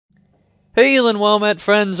Hail and well met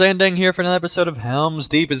friends, Andang here for another episode of Helm's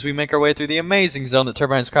Deep as we make our way through the amazing zone that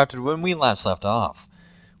Turbines crafted when we last left off.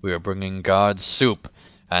 We are bringing guards soup,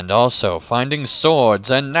 and also finding swords,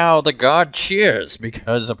 and now the guard cheers,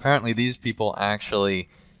 because apparently these people actually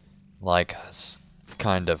like us.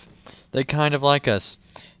 Kind of. They kind of like us.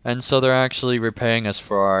 And so they're actually repaying us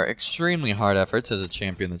for our extremely hard efforts as a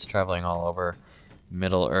champion that's traveling all over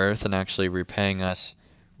Middle Earth, and actually repaying us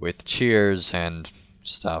with cheers and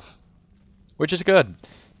stuff. Which is good.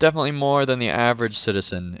 Definitely more than the average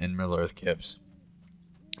citizen in Middle-earth gives.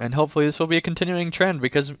 And hopefully this will be a continuing trend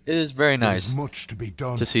because it is very nice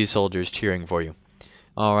to see soldiers cheering for you.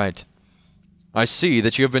 Alright. I see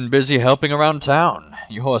that you have been busy helping around town.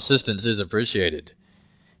 Your assistance is appreciated.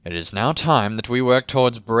 It is now time that we work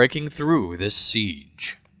towards breaking through this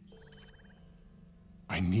siege.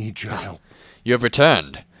 I need your help. You have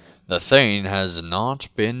returned. The Thane has not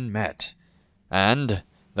been met. And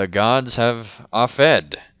the gods are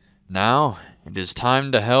fed. Now, it is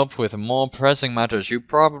time to help with more pressing matters. You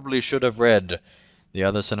probably should have read the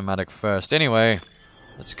other cinematic first. Anyway,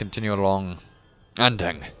 let's continue along.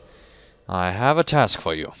 Andang, I have a task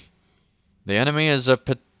for you. The enemy has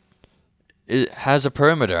a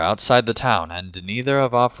perimeter outside the town, and neither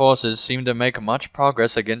of our forces seem to make much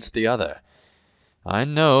progress against the other. I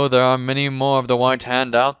know there are many more of the White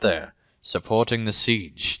Hand out there, supporting the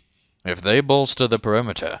siege. If they bolster the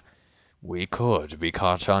perimeter, we could be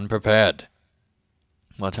caught unprepared.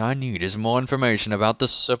 What I need is more information about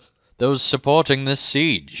those supporting this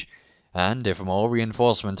siege, and if more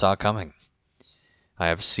reinforcements are coming. I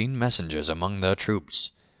have seen messengers among their troops,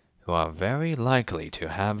 who are very likely to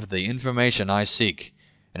have the information I seek.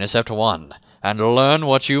 Intercept one, and learn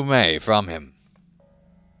what you may from him.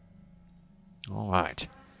 Alright.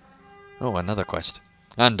 Oh, another quest.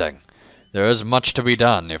 Andang. There is much to be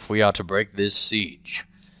done if we are to break this siege.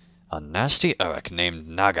 A nasty Uruk named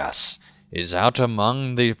Nagas is out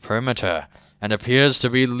among the perimeter and appears to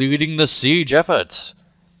be leading the siege efforts.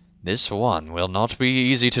 This one will not be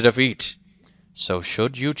easy to defeat, so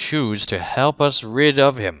should you choose to help us rid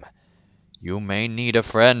of him, you may need a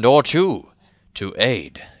friend or two to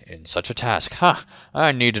aid in such a task. Ha!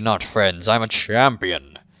 I need not friends, I'm a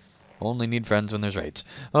champion. Only need friends when there's raids.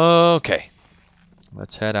 Okay,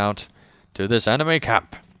 let's head out to this enemy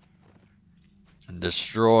camp and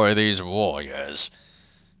destroy these warriors.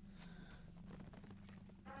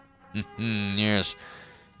 Yes,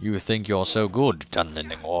 you think you're so good,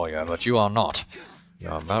 Dunlending warrior, but you are not.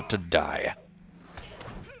 You're about to die.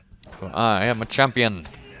 For I am a champion,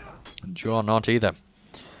 and you're not either.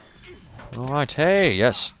 Alright, hey,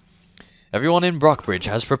 yes. Everyone in Brockbridge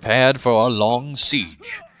has prepared for a long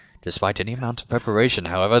siege. Despite any amount of preparation,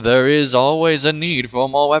 however, there is always a need for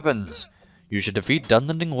more weapons. You should defeat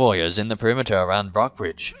Dunlending warriors in the perimeter around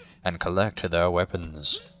Brockbridge and collect their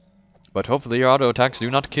weapons. But hopefully your auto attacks do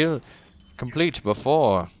not complete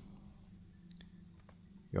before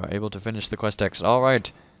you are able to finish the quest text.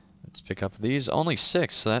 Alright, let's pick up these. Only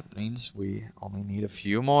 6, so that means we only need a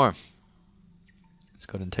few more. Let's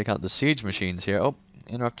go ahead and take out the siege machines here. Oh,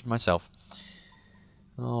 interrupted myself.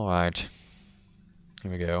 Alright,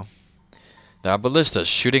 here we go. There are ballistas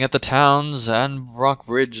shooting at the towers and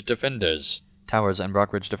Brockbridge defenders.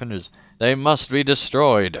 They must be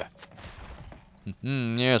destroyed.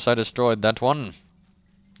 Yes, I destroyed that one.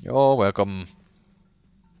 You're welcome.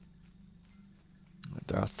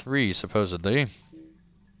 There are 3, supposedly.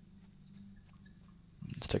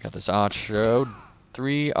 Let's take out this archer.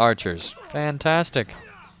 3 archers. Fantastic.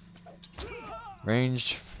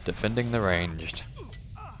 Ranged, defending the ranged.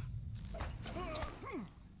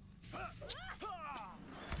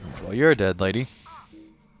 Well, you're dead, lady.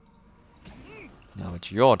 Now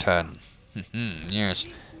it's your turn. Yes.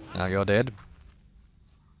 Now you're dead.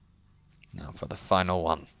 Now for the final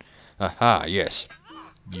one. Aha, yes.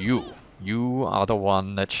 You are the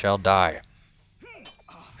one that shall die.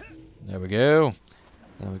 There we go.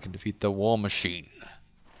 Now we can defeat the war machine.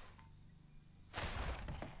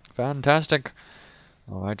 Fantastic.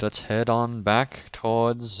 Alright, let's head on back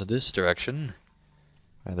towards this direction,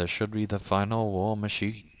 where there should be the final war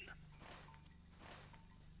machine.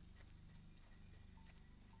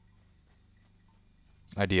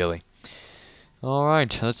 Ideally.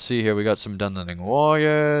 Alright, let's see here. We got some Dunlending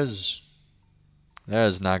warriors.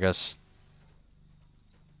 There's Nagas.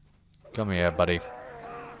 Come here, buddy.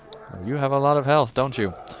 Oh, you have a lot of health, don't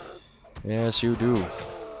you? Yes, you do.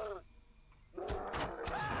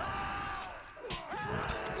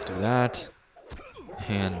 Let's do that.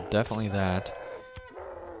 And definitely that.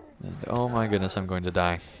 And oh my goodness, I'm going to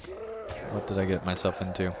die. What did I get myself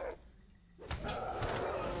into?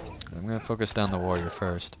 I'm going to focus down the warrior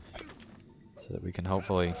first. so that we can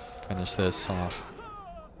hopefully finish this off.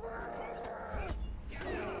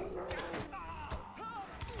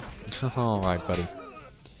 Alright, buddy.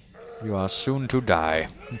 You are soon to die.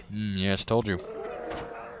 Yes, told you.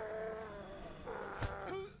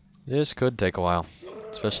 This could take a while,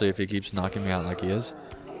 especially if he keeps knocking me out like he is.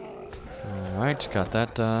 Alright, got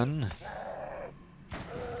that done. Go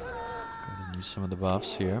ahead and use some of the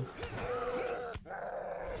buffs here.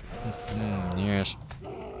 Yes.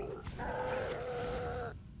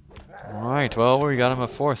 Alright, well, we got him a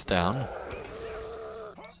 4th down.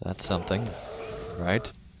 So that's something,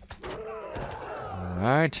 right?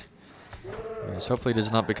 Alright. Yes, hopefully he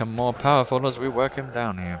does not become more powerful as we work him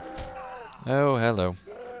down here. Oh, hello.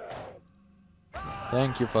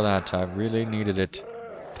 Thank you for that, I really needed it.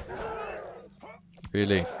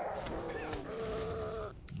 Really.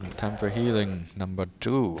 Time for healing, number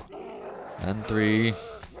 2. And 3.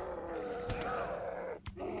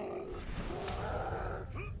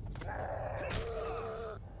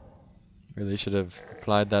 Really should have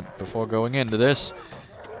applied that before going into this.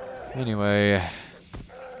 Anyway,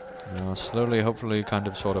 slowly, hopefully, kind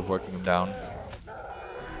of, sort of working him down.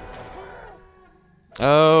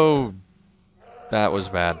 Oh, that was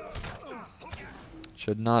bad.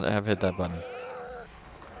 Should not have hit that button.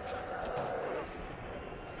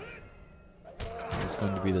 It's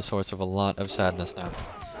going to be the source of a lot of sadness now.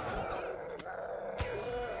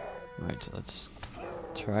 Right, let's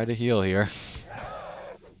try to heal here.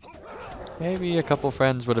 Maybe a couple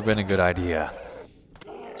friends would have been a good idea.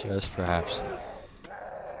 Just perhaps.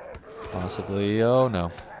 Possibly. Oh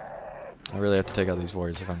no. I really have to take out these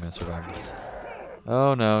warriors if I'm going to survive this.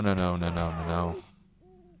 Oh no, no, no, no, no, no, no.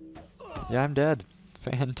 Yeah, I'm dead.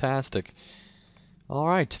 Fantastic.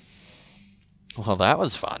 Alright. Well, that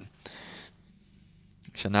was fun.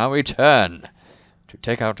 We shall now return to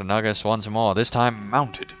take out Nagas once more, this time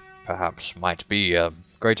mounted. Perhaps might be a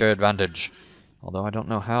greater advantage. Although I don't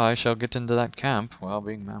know how I shall get into that camp while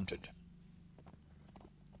being mounted.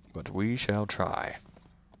 But we shall try.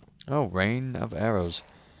 Oh, rain of arrows.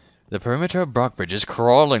 The perimeter of Brockbridge is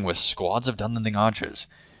crawling with squads of Dunlending archers.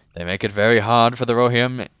 They make it very hard for the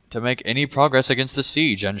Rohirrim to make any progress against the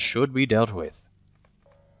siege and should be dealt with.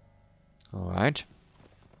 Alright.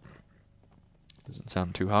 Doesn't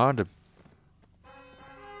sound too hard.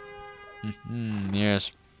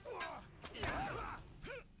 Yes.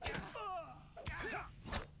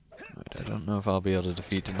 Right, I don't know if I'll be able to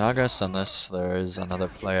defeat Nagas unless there is another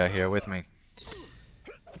player here with me.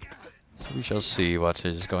 So we shall see what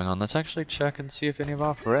is going on. Let's actually check and see if any of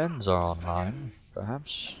our friends are online,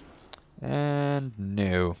 perhaps. And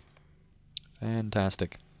no.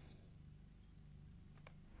 Fantastic.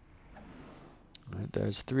 Right,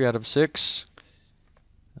 there's 3 out of 6.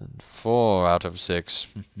 And 4 out of 6.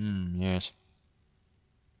 Yes.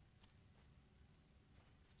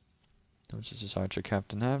 How much does this archer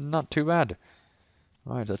captain have? Not too bad.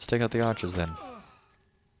 Alright, let's take out the archers then.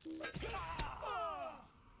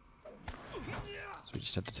 So we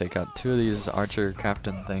just have to take out 2 of these archer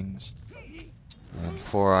captain things. And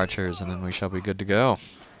 4 archers, and then we shall be good to go.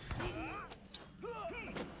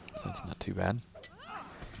 So that's not too bad.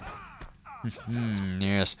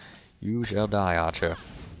 Yes. You shall die, archer.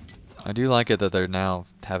 I do like it that they're now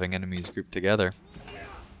having enemies grouped together.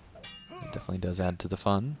 It definitely does add to the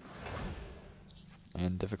fun.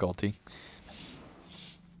 And difficulty.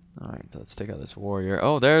 Alright, let's take out this warrior.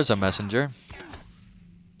 Oh, there's a messenger.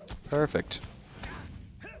 Perfect.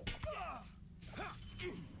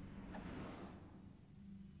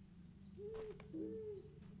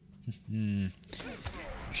 You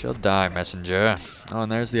shall die, messenger. Oh,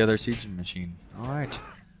 and there's the other siege machine. Alright.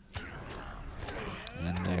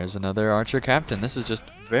 And there's another archer captain. This is just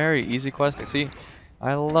very easy quest. See,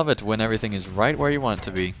 I love it when everything is right where you want it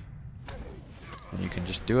to be. And you can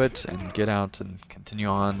just do it and get out and continue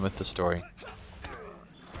on with the story.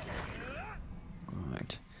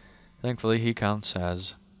 Alright. Thankfully he counts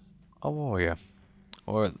as a warrior.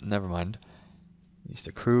 Or, never mind. He's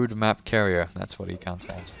a crude map carrier. That's what he counts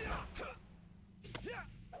as.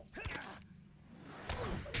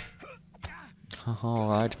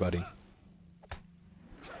 Alright, buddy.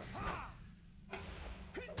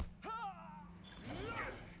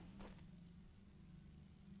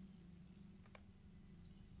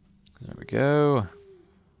 There we go.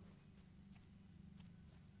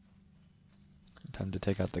 Time to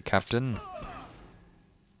take out the captain.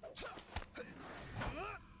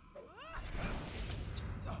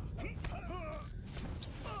 You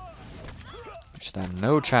stand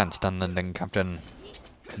no chance, Dunlending captain.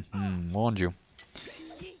 Warned you.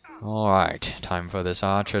 Alright, time for this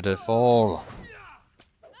archer to fall.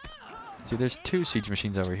 See, there's 2 siege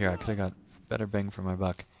machines over here. I could have got better bang for my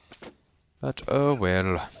buck. But oh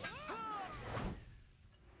well.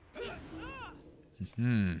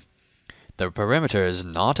 The perimeter is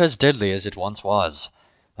not as deadly as it once was,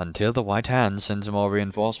 until the White Hand sends more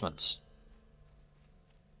reinforcements.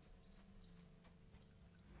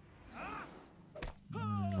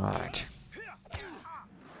 Right.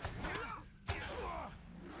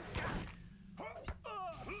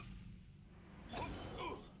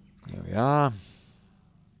 Here we are.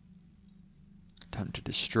 Time to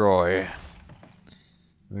destroy. Here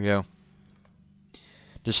we go.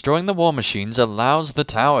 Destroying the war machines allows the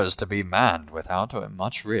towers to be manned without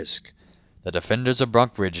much risk. The defenders of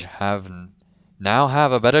Brockbridge now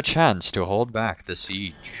have a better chance to hold back the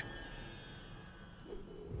siege.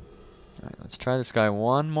 Alright, let's try this guy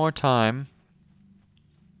one more time.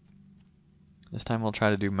 This time we'll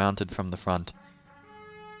try to do mounted from the front.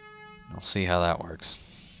 We'll see how that works.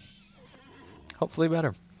 Hopefully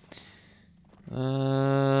better.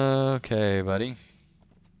 Okay, buddy.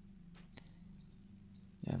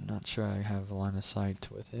 Yeah, I'm not sure I have a line of sight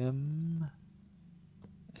with him.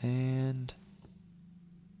 And...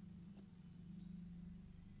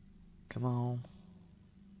 come on.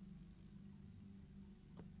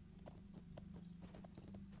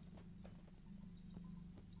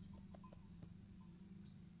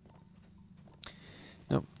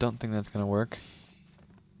 Nope, don't think that's gonna work.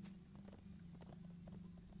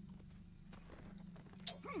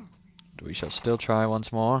 We shall still try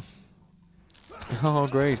once more. Oh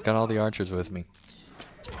great, got all the archers with me.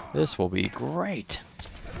 This will be great.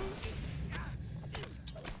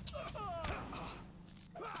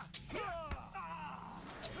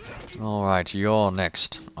 Alright, you're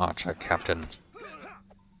next, Archer Captain.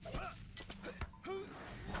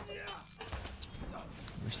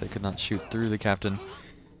 Wish they could not shoot through the captain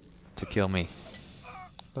to kill me.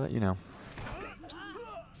 But, you know.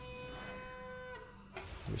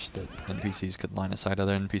 Wish that NPCs could line aside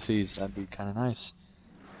other NPCs, that'd be kinda nice.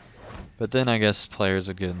 But then I guess players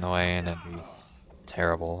would get in the way and it'd be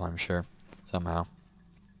terrible, I'm sure, somehow.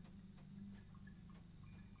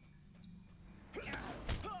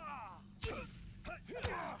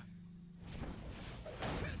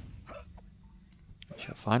 We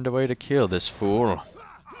shall find a way to kill this fool.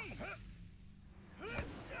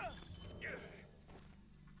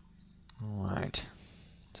 Alright.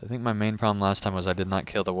 So I think my main problem last time was I did not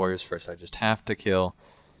kill the warriors first. I just have to kill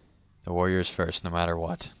the warriors first, no matter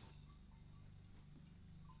what.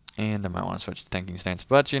 And I might want to switch to tanking stance,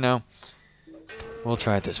 but you know, we'll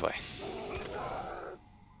try it this way.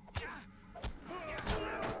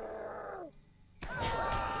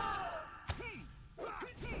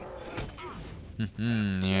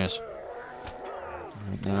 Yes.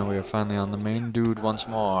 Right now we are finally on the main dude once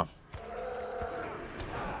more.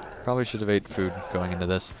 Probably should have ate food going into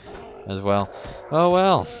this as well. Oh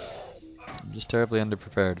well. I'm just terribly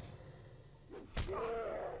underprepared.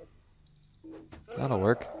 That'll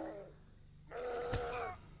work.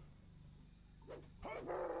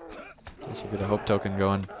 Guess we'll get a hope token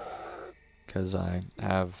going, because I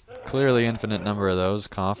have clearly infinite number of those.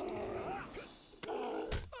 Cough.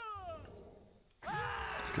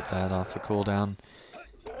 Let's get that off the cooldown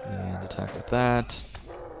and attack with that.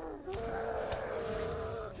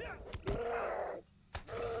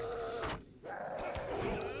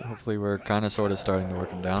 So hopefully we're kind of sort of starting to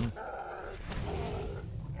work him down.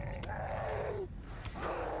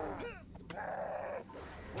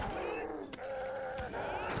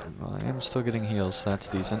 Well, I am still getting heals, so that's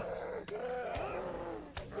decent.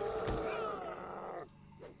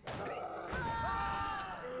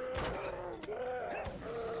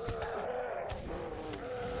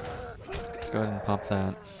 Let's go ahead and pop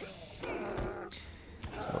that.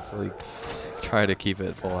 So hopefully try to keep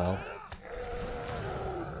it full health.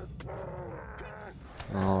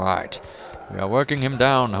 Alright. We are working him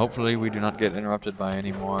down. Hopefully we do not get interrupted by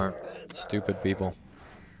any more stupid people.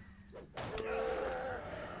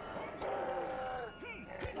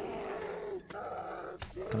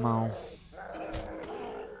 Come on.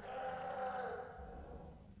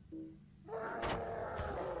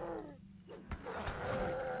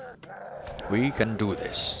 We can do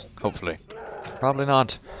this. Hopefully. Probably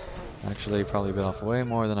not. Actually, probably bit off way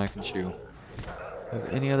more than I can chew. Have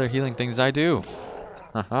any other healing things? I do.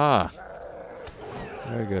 Haha.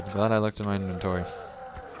 Very good. Glad I looked in my inventory.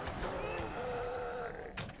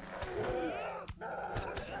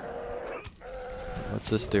 What's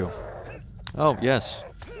this do? Oh, yes.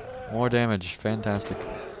 More damage. Fantastic.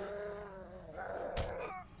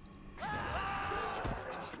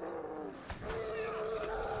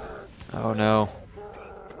 Oh no.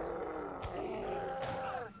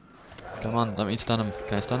 Come on, let me stun him.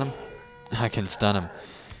 Can I stun him? I can stun him.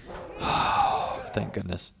 Oh, thank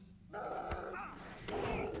goodness.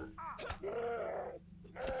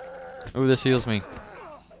 Ooh, this heals me.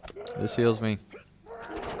 This heals me.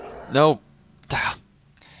 No!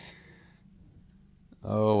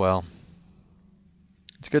 Oh well.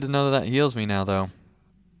 It's good to know that heals me now, though.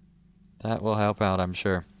 That will help out, I'm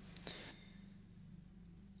sure.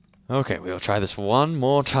 Okay, we'll try this one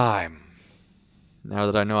more time. Now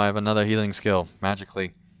that I know I have another healing skill,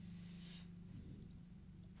 magically.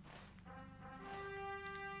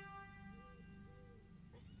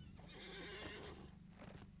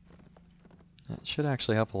 That should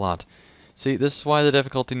actually help a lot. See, this is why the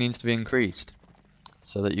difficulty needs to be increased.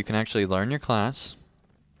 So that you can actually learn your class,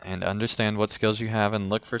 and understand what skills you have, and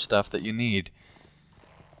look for stuff that you need.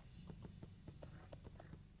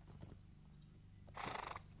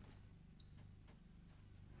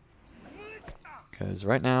 Because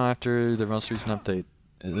right now, after the most recent update,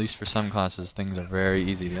 at least for some classes, things are very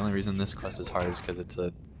easy. The only reason this quest is hard is because it's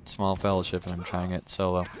a small fellowship and I'm trying it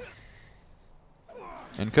solo.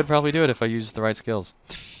 And could probably do it if I used the right skills.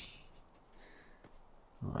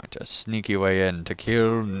 Alright, a sneaky way in to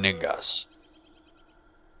kill niggas.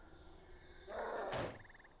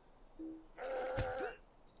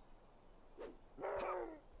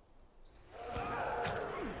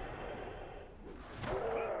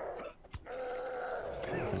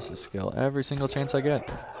 There's the skill every single chance I get.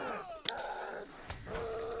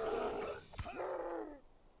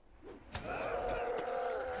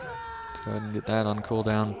 Let's go ahead and get that on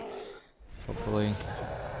cooldown. Hopefully.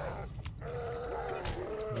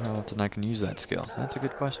 How often I can use that skill? That's a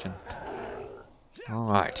good question.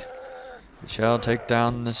 Alright. We shall take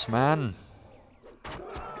down this man.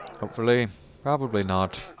 Hopefully. Probably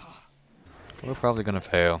not. We're probably gonna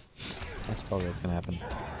fail. That's probably what's gonna happen.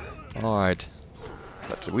 Alright.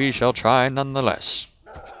 But we shall try nonetheless.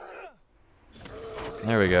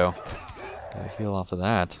 There we go. Gotta heal off of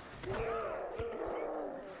that.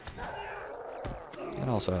 That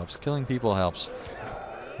also helps. Killing people helps.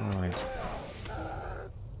 Alright.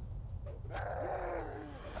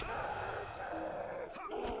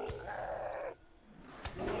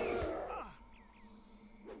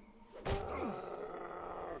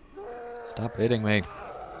 Stop hitting me.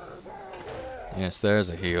 Yes, there's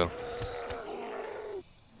a heal.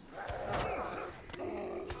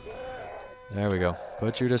 There we go.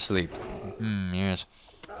 Put you to sleep. Yes.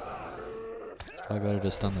 It's probably better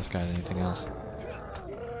to stun this guy than anything else.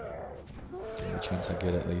 Any chance I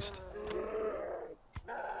get at least.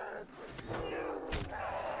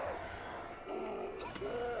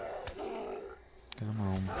 Come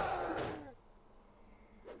on.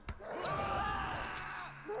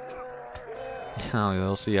 Oh,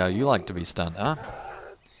 they'll see how you like to be stunned, huh?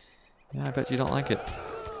 Yeah, I bet you don't like it.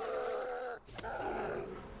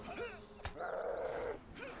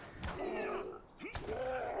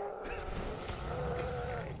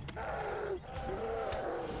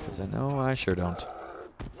 Because I know I sure don't.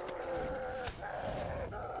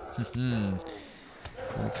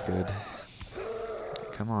 That's good.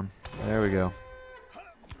 Come on. There we go.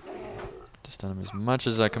 To stun him as much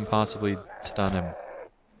as I can possibly stun him.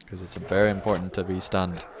 Because it's very important to be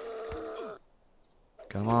stunned.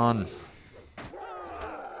 Come on.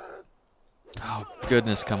 Oh,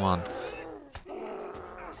 goodness, come on.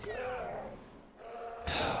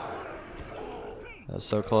 That was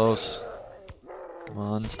so close. Come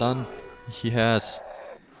on, stun. Yes.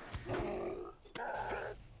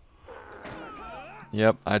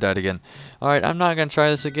 Yep, I died again. Alright, I'm not gonna try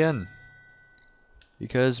this again.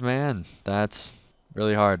 Because, man, that's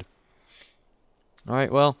really hard.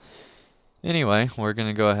 Alright, well, anyway, we're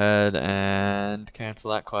gonna go ahead and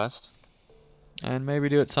cancel that quest. And maybe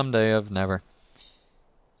do it someday of never.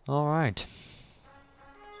 Alright.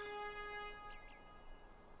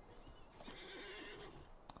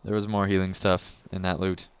 There was more healing stuff in that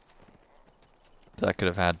loot that I could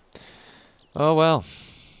have had. Oh well.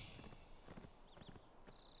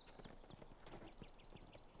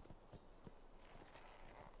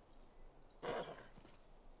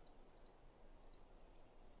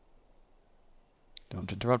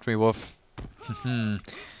 Don't interrupt me, Wolf.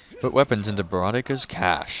 Put weapons into Barodica's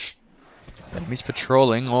cache. Enemies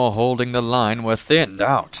patrolling or holding the line were thinned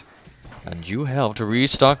out, and you helped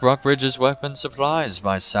restock Rockbridge's weapon supplies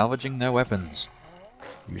by salvaging their weapons.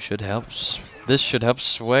 You should help. This should help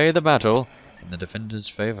sway the battle in the defenders'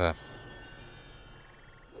 favor.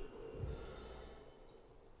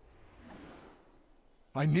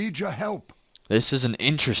 I need your help. This is an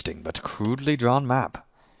interesting but crudely drawn map.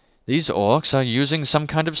 These orcs are using some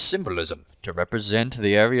kind of symbolism to represent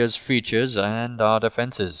the area's features and our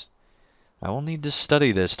defenses. I will need to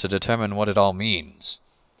study this to determine what it all means.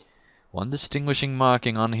 One distinguishing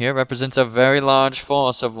marking on here represents a very large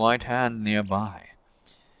force of white hand nearby.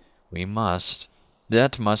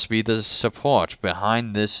 That must be the support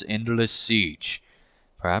behind this endless siege.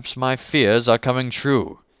 Perhaps my fears are coming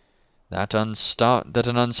true. That an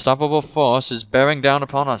unstoppable force is bearing down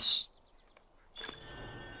upon us.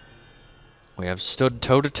 We have stood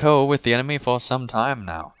toe-to-toe with the enemy for some time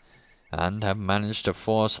now, and have managed to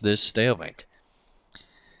force this stalemate.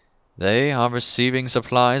 They are receiving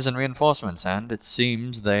supplies and reinforcements, and it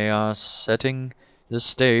seems they are setting the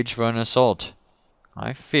stage for an assault.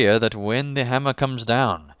 I fear that when the hammer comes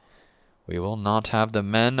down, we will not have the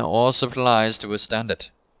men or supplies to withstand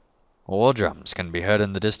it. War drums can be heard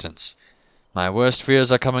in the distance. My worst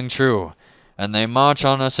fears are coming true, and they march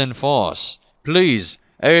on us in force. Please,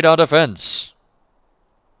 aid our defense!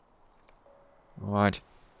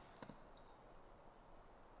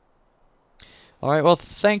 Alright, well,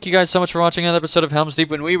 thank you guys so much for watching another episode of Helm's Deep.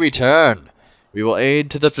 When we return, we will aid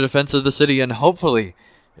to the defense of the city, and hopefully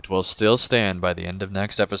it will still stand by the end of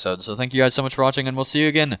next episode. So thank you guys so much for watching, and we'll see you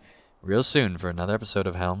again real soon for another episode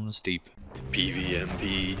of Helm's Deep.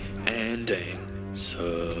 PVMP and Dang.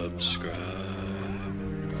 Subscribe.